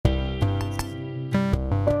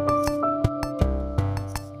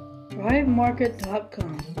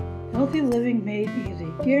ThriveMarket.com. Healthy living made easy.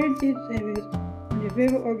 Guaranteed savings on your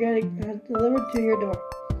favorite organic goods delivered to your door.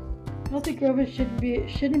 Healthy growers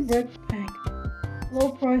shouldn't break the bank.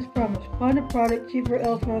 Low price promise. Find a product cheaper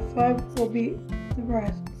elsewhere. Thrive will beat the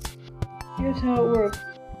price. Here's how it works.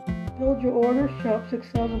 Build your order. Shop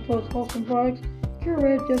 6,000 plus wholesome products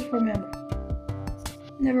curated just for members.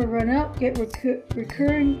 Never run out. Get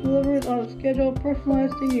recurring deliveries on a schedule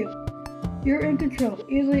personalized to you. You're in control.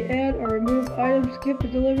 Easily add or remove items, skip the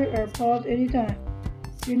delivery, or pause anytime.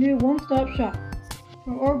 Your new one-stop shop.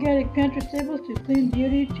 From organic pantry staples to clean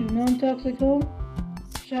beauty to non-toxic home,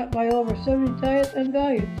 shop by over 70 diets and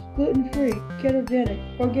values. Gluten-free,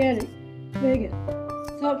 ketogenic, organic, vegan.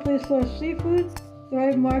 Top place for seafood.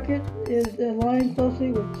 Thrive Market is aligned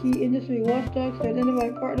closely with key industry watchdogs to identify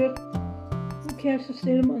partners who catch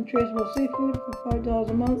sustainable and traceable seafood for $5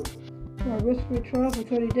 a month for a risk-free trial for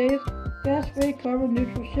 30 days. Fast free, carbon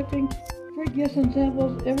neutral shipping, free gifts and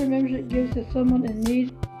samples. Every membership gives to someone in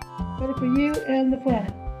need. Better for you and the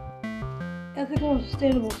planet. Ethical and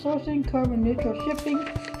sustainable sourcing, carbon neutral shipping,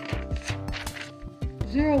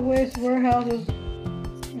 zero waste warehouses,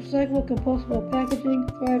 recyclable compostable packaging.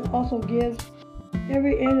 Thrive also gives.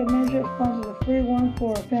 Every annual membership sponsors a free one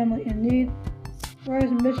for a family in need.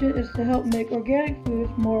 Thrive's mission is to help make organic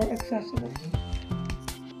foods more accessible.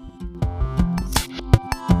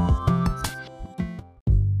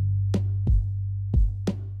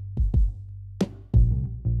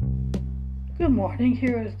 Good morning.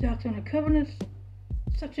 Here is Doctrine and Covenants,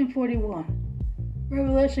 Section 41.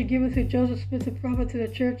 Revelation given through Joseph Smith the prophet to the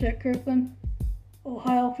church at Kirkland,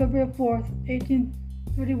 Ohio, February 4th,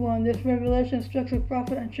 1831. This revelation instructs the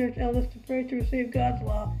prophet and church elders to pray to receive God's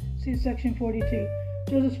law. See Section 42.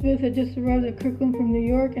 Joseph Smith had just arrived at Kirkland from New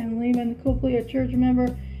York, and Lehman Copley, a church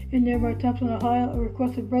member in nearby Thompson, Ohio,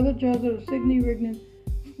 requested Brother Joseph of Sidney Rigdon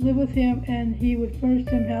live with him, and he would furnish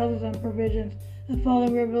them houses and provisions. The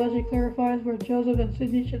following revelation clarifies where Joseph and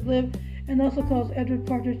Sidney should live and also calls Edward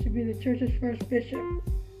Partridge to be the church's first bishop.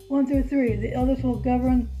 1 through 3. The elders will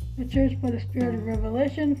govern the church by the spirit of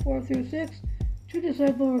revelation. 4 through 6. Two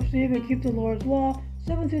disciples receive and keep the Lord's law.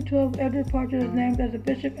 7 through 12. Edward Partridge is named as a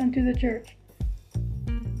bishop unto the church.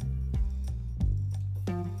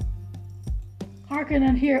 Hearken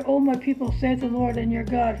and hear, O my people, saith the Lord and your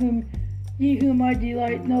God, whom I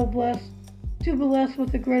delight, to bless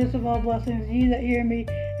with the greatest of all blessings. Ye that hear me,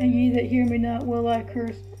 and ye that hear me not, will I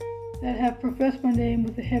curse, that have professed my name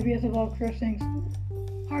with the heaviest of all cursings.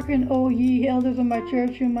 Hearken, O ye elders of my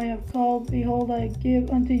church, whom I have called. Behold, I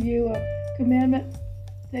give unto you a commandment,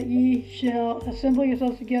 that ye shall assemble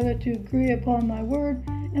yourselves together to agree upon my word,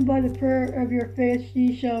 and by the prayer of your faith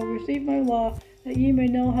ye shall receive my law, that ye may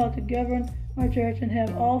know how to govern my church, and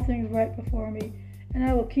have all things right before me. And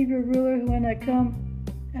I will keep your ruler when I come.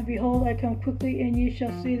 And behold, I come quickly, and ye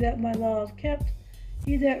shall see that my law is kept.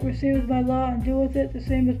 He that receiveth my law and doeth it, the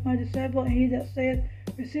same is my disciple, and he that saith,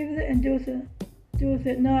 receiveth it and doeth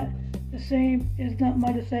it not, the same is not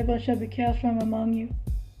my disciple, and shall be cast from among you.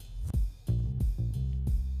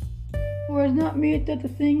 For it is not meet that the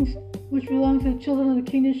things which belong to the children of the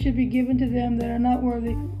kingdom should be given to them that are not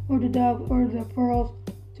worthy, or to dogs, or the pearls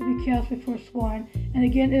to be cast before swine. And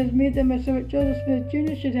again, it is meet that my servant Joseph Smith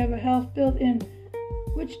Jr. should have a house built in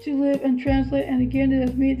which to live and translate, and again it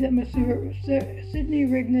is meet that my servant Sidney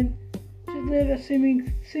Rigdon should live as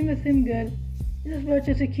seemeth him good, inasmuch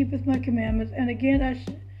as he keepeth my commandments. And again I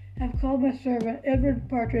have called my servant Edward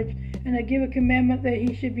Partridge, and I give a commandment that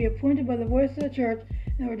he should be appointed by the voice of the church,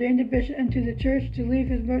 and ordained a bishop unto the church, to leave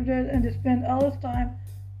his murders and to spend all his time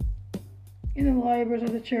in the labors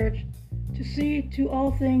of the church, to see to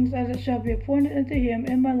all things as it shall be appointed unto him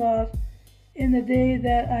in my laws, in the day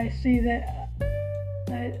that I see that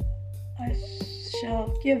I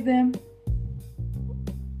shall give them.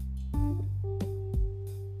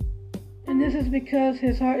 And this is because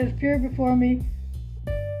his heart is pure before me,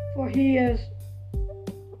 for he is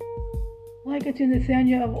like unto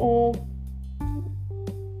Nathanael of old,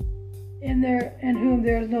 in whom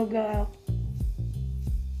there is no guile.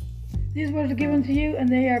 These words are given to you, and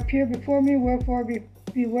they are pure before me, wherefore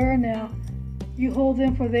beware now. You hold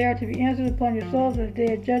them, for they are to be answered upon your souls at the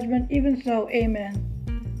day of judgment. Even so, amen.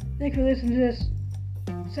 Thanks for listening to this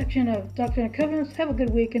section of Doctrine and Covenants. Have a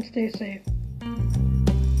good week and stay safe.